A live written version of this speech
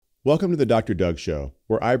Welcome to the Dr. Doug Show,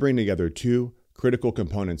 where I bring together two critical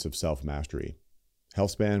components of self-mastery,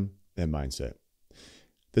 health span and mindset.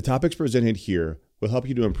 The topics presented here will help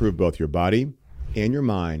you to improve both your body and your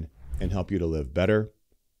mind and help you to live better,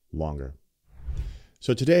 longer.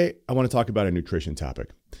 So today, I want to talk about a nutrition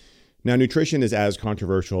topic. Now, nutrition is as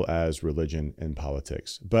controversial as religion and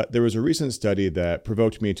politics, but there was a recent study that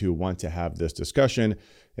provoked me to want to have this discussion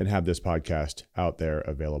and have this podcast out there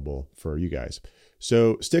available for you guys.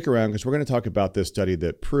 So stick around because we're going to talk about this study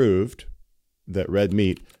that proved that red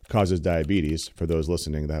meat causes diabetes. For those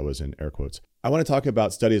listening, that was in air quotes. I want to talk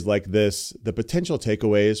about studies like this, the potential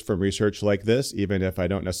takeaways from research like this, even if I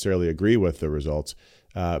don't necessarily agree with the results,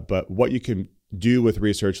 but what you can do with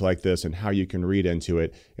research like this and how you can read into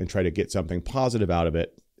it and try to get something positive out of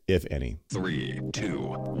it, if any. 3, 2,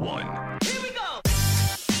 1. Here we go!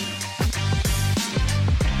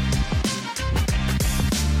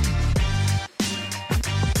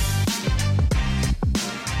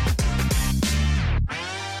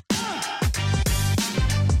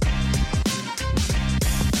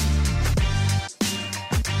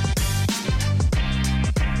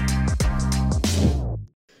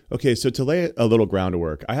 Okay, so to lay a little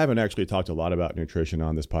groundwork, I haven't actually talked a lot about nutrition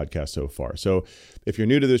on this podcast so far. So if you're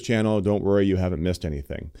new to this channel, don't worry, you haven't missed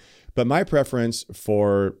anything. But my preference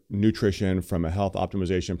for nutrition from a health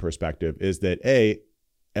optimization perspective is that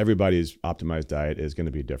everybody's optimized diet is going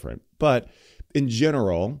to be different. But in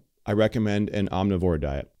general, I recommend an omnivore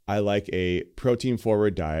diet. I like a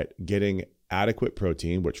protein-forward diet, getting adequate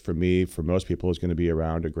protein, which for me, for most people, is going to be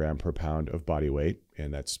around 1 gram per pound of body weight,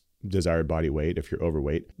 and that's desired body weight if you're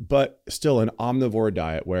overweight, but still an omnivore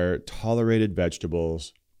diet where tolerated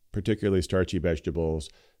vegetables, particularly starchy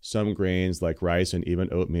vegetables, some grains like rice and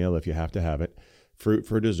even oatmeal if you have to have it, fruit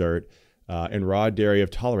for dessert, and raw dairy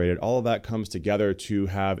if tolerated, all of that comes together to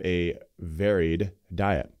have a varied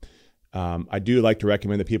diet. I do like to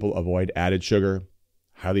recommend that people avoid added sugar,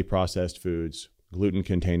 highly processed foods,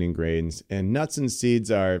 gluten-containing grains, and nuts and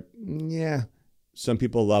seeds are, some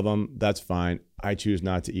people love them. That's fine. I choose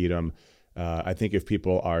not to eat them. I think if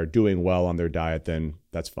people are doing well on their diet, then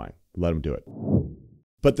that's fine. Let them do it.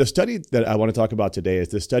 But the study that I want to talk about today is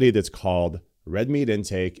the study that's called Red Meat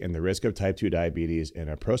Intake and the Risk of Type 2 Diabetes in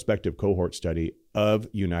a Prospective Cohort Study of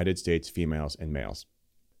United States Females and Males.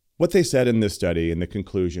 What they said in this study, and the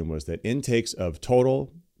conclusion, was that intakes of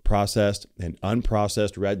total, processed, and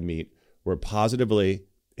unprocessed red meat were positively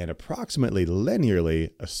and approximately linearly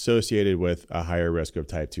associated with a higher risk of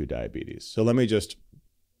type 2 diabetes. So let me just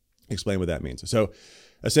explain what that means. So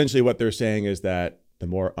essentially what they're saying is that the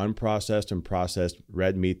more unprocessed and processed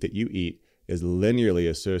red meat that you eat is linearly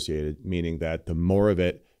associated, meaning that the more of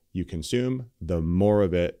it you consume, the more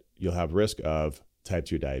of it you'll have risk of type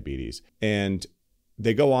 2 diabetes. And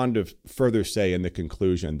they go on to further say in the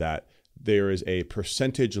conclusion that there is a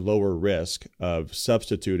percentage lower risk of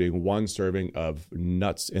substituting 1 serving of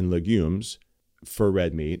nuts and legumes for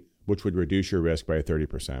red meat, which would reduce your risk by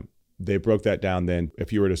 30%. They broke that down then.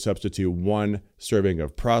 If you were to substitute 1 serving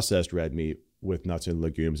of processed red meat with nuts and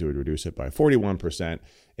legumes, it would reduce it by 41%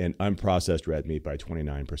 and unprocessed red meat by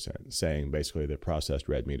 29%, saying basically that processed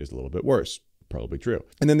red meat is a little bit worse. Probably true.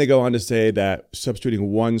 And then they go on to say that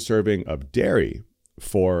substituting 1 serving of dairy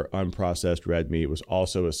for unprocessed red meat was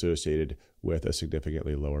also associated with a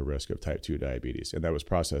significantly lower risk of type 2 diabetes. And that was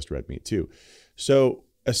processed red meat too. So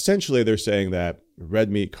essentially they're saying that red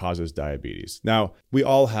meat causes diabetes. Now, we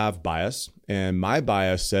all have bias, and my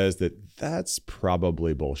bias says that that's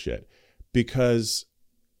probably bullshit because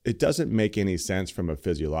it doesn't make any sense from a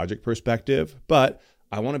physiologic perspective, but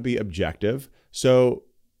I want to be objective. So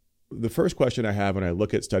the first question I have when I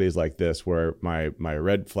look at studies like this, where my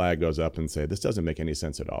red flag goes up and say, this doesn't make any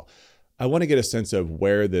sense at all, I want to get a sense of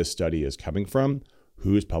where this study is coming from,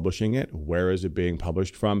 who's publishing it, where is it being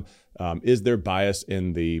published from, is there bias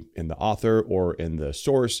in the author or in the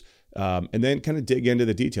source, and then kind of dig into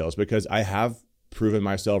the details, because I have proven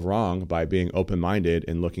myself wrong by being open-minded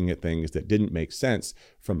and looking at things that didn't make sense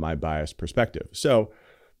from my biased perspective. So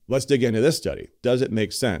let's dig into this study. Does it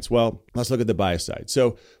make sense? Well, let's look at the bias side.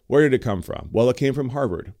 So where did it come from? Well, it came from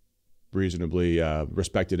Harvard, reasonably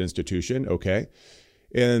respected institution, okay?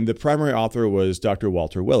 And the primary author was Dr.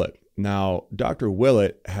 Walter Willett. Now, Dr.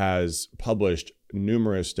 Willett has published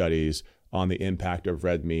numerous studies on the impact of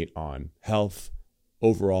red meat on health,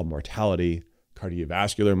 overall mortality,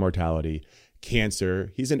 cardiovascular mortality,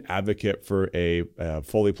 cancer. He's an advocate for a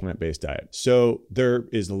fully plant-based diet. So there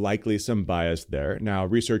is likely some bias there. Now,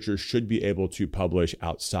 researchers should be able to publish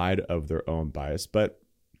outside of their own bias, but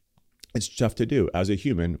it's tough to do. As a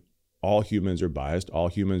human, all humans are biased. All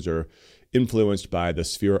humans are influenced by the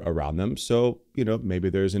sphere around them. So, maybe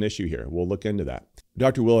there's an issue here. We'll look into that.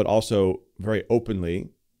 Dr. Willett also very openly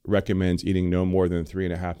recommends eating no more than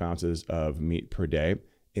 3.5 ounces of meat per day,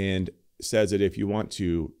 and says that if you want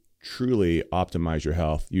to truly optimize your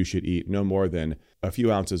health, you should eat no more than a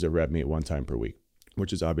few ounces of red meat one time per week,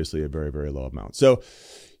 which is obviously a very, very low amount. So,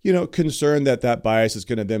 concerned that bias is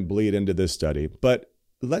going to then bleed into this study. But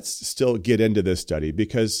let's still get into this study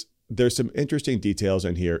because there's some interesting details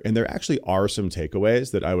in here. And there actually are some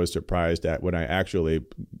takeaways that I was surprised at when I actually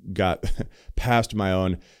got past my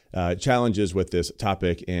own challenges with this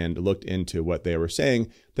topic and looked into what they were saying.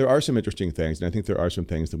 There are some interesting things. And I think there are some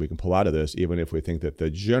things that we can pull out of this, even if we think that the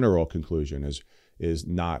general conclusion is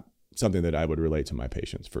not something that I would relate to my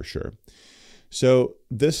patients for sure. So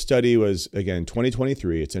this study was, again,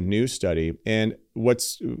 2023. It's a new study. And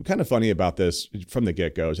what's kind of funny about this from the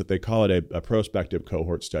get-go is that they call it a prospective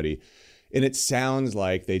cohort study. And it sounds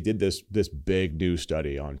like they did this big new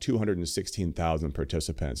study on 216,000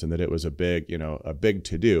 participants and that it was a big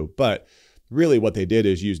to-do. But really what they did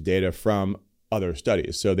is use data from other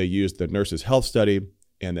studies. So they used the Nurses' Health Study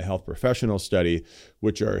and the Health Professional Study,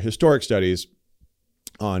 which are historic studies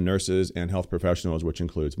on nurses and health professionals, which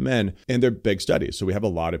includes men, and they're big studies. So we have a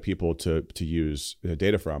lot of people to use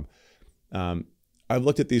data from. I've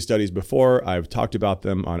looked at these studies before. I've talked about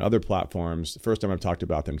them on other platforms. The first time I've talked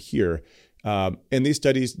about them here. And these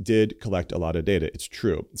studies did collect a lot of data. It's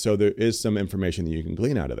true. So there is some information that you can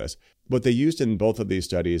glean out of this. What they used in both of these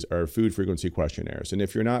studies are food frequency questionnaires. And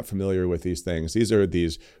if you're not familiar with these things, these are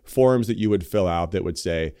these forms that you would fill out that would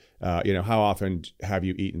say, how often have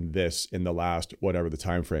you eaten this in the last whatever the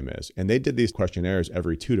time frame is? And they did these questionnaires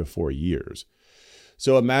every 2 to 4 years.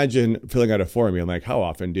 So imagine filling out a form, you're like, how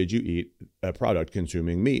often did you eat a product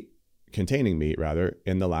containing meat,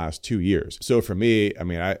 in the last 2 years? So for me,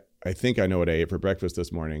 I think I know what I ate for breakfast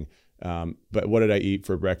this morning. But what did I eat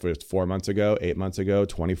for breakfast 4 months ago, 8 months ago,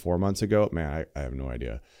 24 months ago? Man, I have no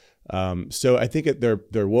idea. So I think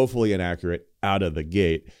they're woefully inaccurate out of the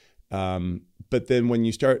gate. But then when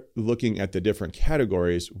you start looking at the different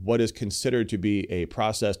categories, what is considered to be a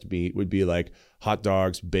processed meat would be like hot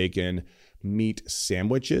dogs, bacon, meat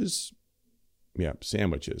sandwiches. Yeah,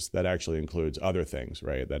 sandwiches. That actually includes other things,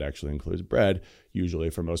 right? That actually includes bread, usually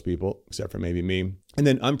for most people, except for maybe me. And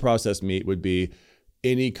then unprocessed meat would be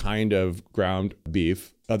any kind of ground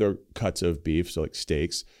beef, other cuts of beef, so like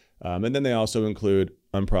steaks. And then they also include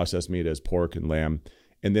unprocessed meat as pork and lamb.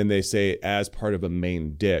 And then they say as part of a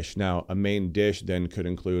main dish. Now, a main dish then could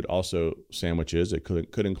include also sandwiches. It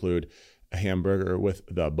could include a hamburger with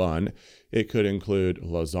the bun. It could include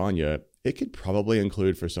lasagna. It could probably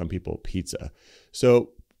include, for some people, pizza.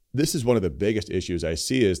 So this is one of the biggest issues I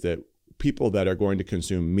see is that people that are going to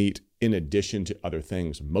consume meat in addition to other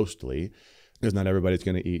things mostly, because not everybody's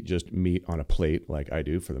going to eat just meat on a plate like I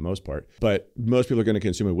do for the most part, but most people are going to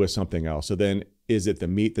consume it with something else. So then is it the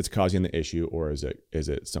meat that's causing the issue or is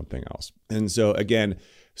it something else? And so again,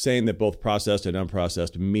 saying that both processed and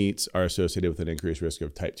unprocessed meats are associated with an increased risk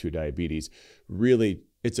of type 2 diabetes, really,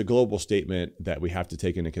 it's a global statement that we have to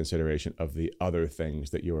take into consideration of the other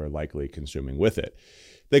things that you are likely consuming with it.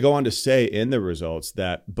 They go on to say in the results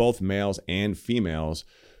that both males and females,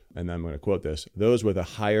 and I'm going to quote this, those with a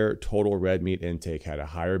higher total red meat intake had a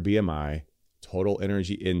higher BMI, total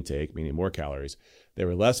energy intake, meaning more calories. They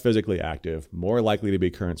were less physically active, more likely to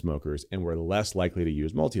be current smokers, and were less likely to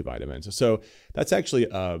use multivitamins. So that's actually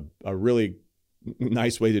a really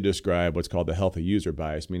nice way to describe what's called the healthy user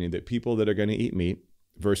bias, meaning that people that are going to eat meat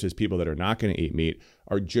versus people that are not going to eat meat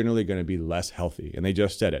are generally going to be less healthy. And they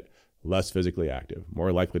just said it. Less physically active,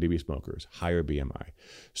 more likely to be smokers, higher BMI.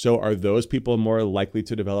 So are those people more likely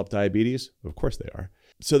to develop diabetes? Of course they are.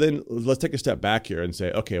 So then let's take a step back here and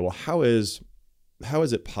say, okay, well, how is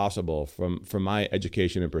it possible from my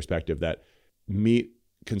education and perspective that meat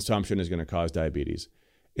consumption is going to cause diabetes?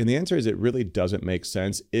 And the answer is it really doesn't make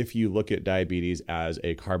sense if you look at diabetes as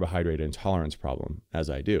a carbohydrate intolerance problem, as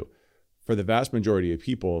I do. For the vast majority of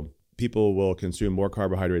people will consume more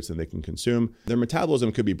carbohydrates than they can consume. Their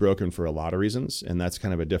metabolism could be broken for a lot of reasons, and that's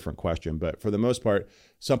kind of a different question. But for the most part,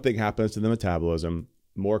 something happens to the metabolism,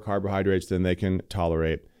 more carbohydrates than they can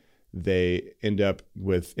tolerate. They end up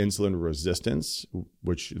with insulin resistance,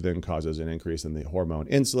 which then causes an increase in the hormone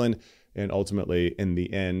insulin. And ultimately, in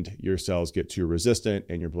the end, your cells get too resistant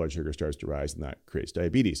and your blood sugar starts to rise, and that creates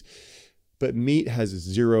diabetes. But meat has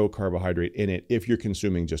 0 carbohydrate in it if you're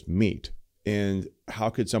consuming just meat. And how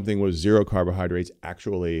could something with 0 carbohydrates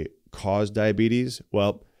actually cause diabetes?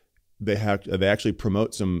 Well, they actually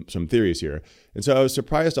promote some theories here. And so I was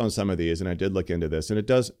surprised on some of these, and I did look into this, and it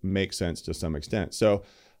does make sense to some extent. So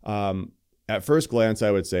At first glance,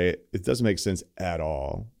 I would say it doesn't make sense at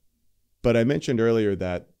all. But I mentioned earlier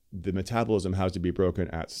that the metabolism has to be broken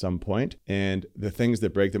at some point, and the things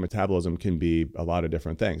that break the metabolism can be a lot of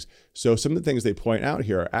different things. So some of the things they point out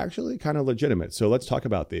here are actually kind of legitimate. So let's talk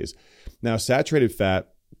about these. Now, saturated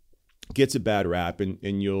fat gets a bad rap, and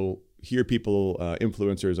you'll hear people,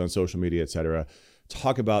 influencers on social media, et cetera,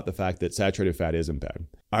 talk about the fact that saturated fat isn't bad.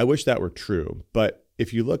 I wish that were true, but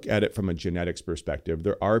if you look at it from a genetics perspective,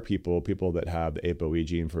 there are people that have the ApoE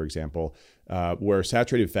gene, for example, where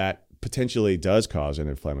saturated fat potentially does cause an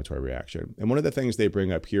inflammatory reaction. And one of the things they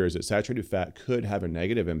bring up here is that saturated fat could have a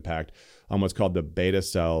negative impact on what's called the beta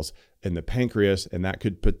cells in the pancreas, and that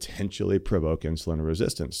could potentially provoke insulin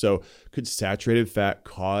resistance. So could saturated fat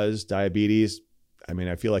cause diabetes? I mean,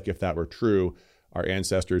 I feel like if that were true, our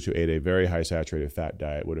ancestors who ate a very high saturated fat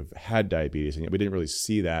diet would have had diabetes, and yet we didn't really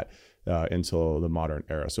see that until the modern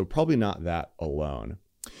era. So probably not that alone.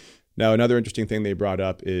 Now, another interesting thing they brought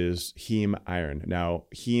up is heme iron. Now,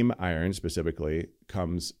 heme iron specifically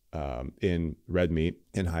comes in red meat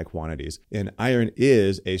in high quantities. And iron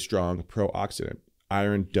is a strong pro-oxidant.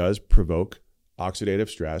 Iron does provoke oxidative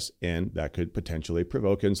stress, and that could potentially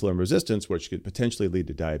provoke insulin resistance, which could potentially lead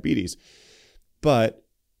to diabetes. But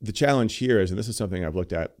the challenge here is, and this is something I've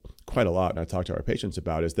looked at quite a lot and I talk to our patients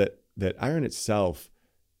about, is that iron itself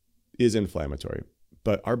is inflammatory.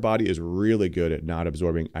 But our body is really good at not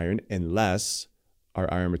absorbing iron unless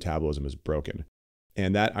our iron metabolism is broken.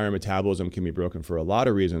 And that iron metabolism can be broken for a lot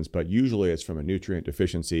of reasons, but usually it's from a nutrient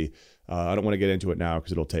deficiency. I don't want to get into it now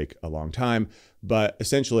because it'll take a long time. But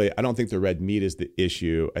essentially, I don't think the red meat is the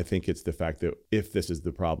issue. I think it's the fact that if this is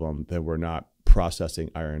the problem, then we're not processing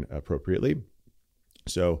iron appropriately.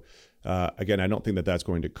 So again, I don't think that that's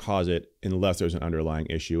going to cause it unless there's an underlying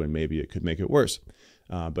issue, and maybe it could make it worse.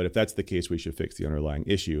 But if that's the case, we should fix the underlying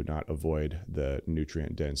issue, not avoid the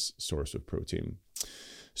nutrient-dense source of protein.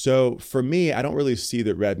 So for me, I don't really see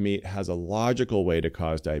that red meat has a logical way to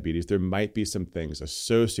cause diabetes. There might be some things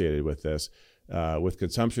associated with this, with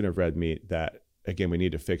consumption of red meat that, again, we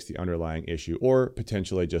need to fix the underlying issue, or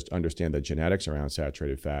potentially just understand the genetics around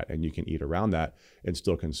saturated fat, and you can eat around that and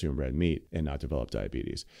still consume red meat and not develop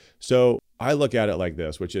diabetes. So I look at it like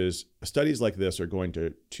this, which is studies like this are going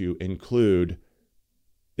to include,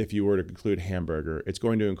 if you were to include hamburger, it's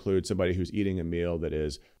going to include somebody who's eating a meal that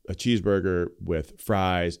is a cheeseburger with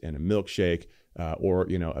fries and a milkshake, or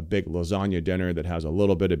a big lasagna dinner that has a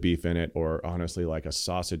little bit of beef in it, or honestly like a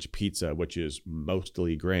sausage pizza, which is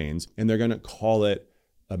mostly grains. And they're going to call it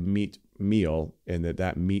a meat meal, and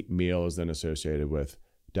that meat meal is then associated with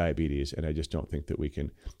diabetes. And I just don't think that we can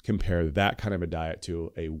compare that kind of a diet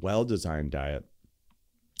to a well-designed diet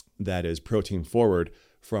that is protein forward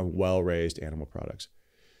from well-raised animal products.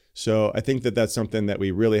 So I think that that's something that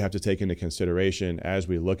we really have to take into consideration as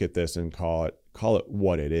we look at this and call it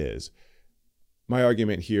what it is. My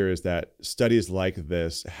argument here is that studies like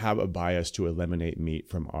this have a bias to eliminate meat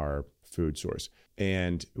from our food source.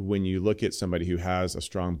 And when you look at somebody who has a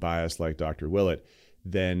strong bias like Dr. Willett,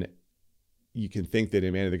 then you can think that,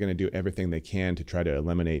 man, they're going to do everything they can to try to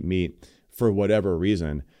eliminate meat for whatever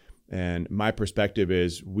reason. And my perspective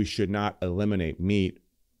is we should not eliminate meat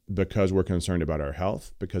because we're concerned about our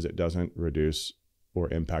health, because it doesn't reduce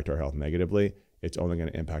or impact our health negatively. It's only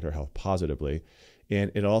going to impact our health positively.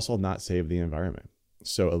 And it also not save the environment.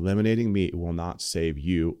 So eliminating meat will not save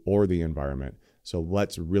you or the environment. So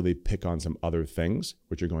let's really pick on some other things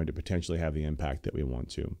which are going to potentially have the impact that we want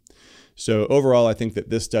to. So overall, I think that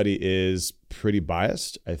this study is pretty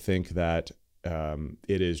biased. I think that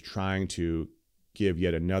it is trying to give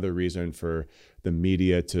yet another reason for the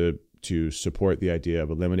media to support the idea of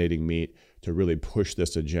eliminating meat, to really push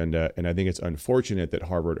this agenda. And I think it's unfortunate that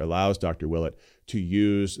Harvard allows Dr. Willett to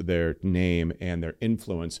use their name and their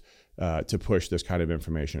influence to push this kind of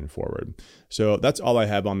information forward. So that's all I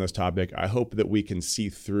have on this topic. I hope that we can see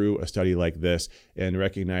through a study like this and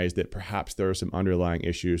recognize that perhaps there are some underlying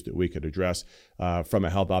issues that we could address from a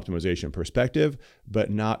health optimization perspective, but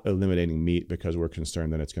not eliminating meat because we're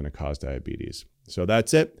concerned that it's going to cause diabetes. So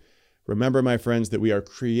that's it. Remember, my friends, that we are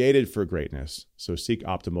created for greatness. So seek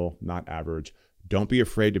optimal, not average. Don't be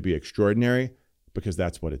afraid to be extraordinary, because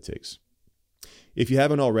that's what it takes. If you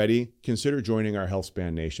haven't already, consider joining our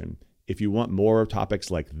HealthSpan Nation. If you want more topics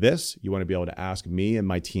like this, you want to be able to ask me and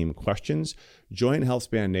my team questions, join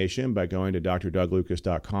HealthSpan Nation by going to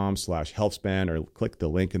drdouglucas.com/healthspan or click the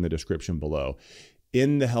link in the description below.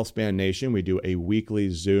 In the HealthSpan Nation, we do a weekly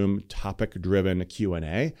Zoom topic-driven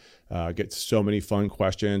Q&A. Get so many fun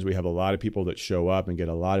questions. We have a lot of people that show up and get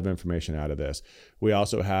a lot of information out of this. We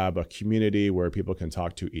also have a community where people can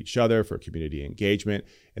talk to each other for community engagement.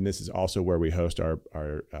 And this is also where we host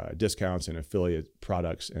our discounts and affiliate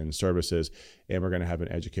products and services. And we're going to have an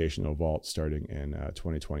educational vault starting in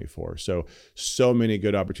 2024. So many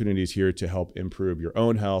good opportunities here to help improve your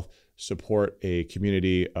own health, support a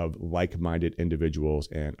community of like-minded individuals,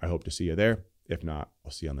 and I hope to see you there. If not, I'll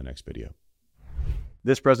see you on the next video.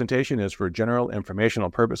 This presentation is for general informational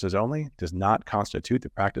purposes only, does not constitute the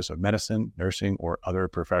practice of medicine, nursing, or other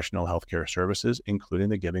professional healthcare services, including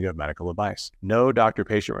the giving of medical advice. No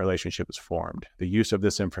doctor-patient relationship is formed. The use of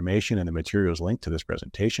this information and the materials linked to this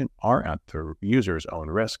presentation are at the user's own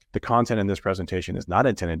risk. The content in this presentation is not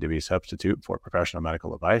intended to be a substitute for professional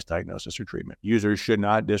medical advice, diagnosis, or treatment. Users should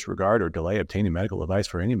not disregard or delay obtaining medical advice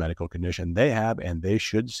for any medical condition they have, and they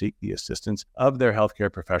should seek the assistance of their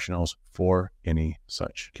healthcare professionals for any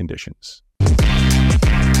such conditions.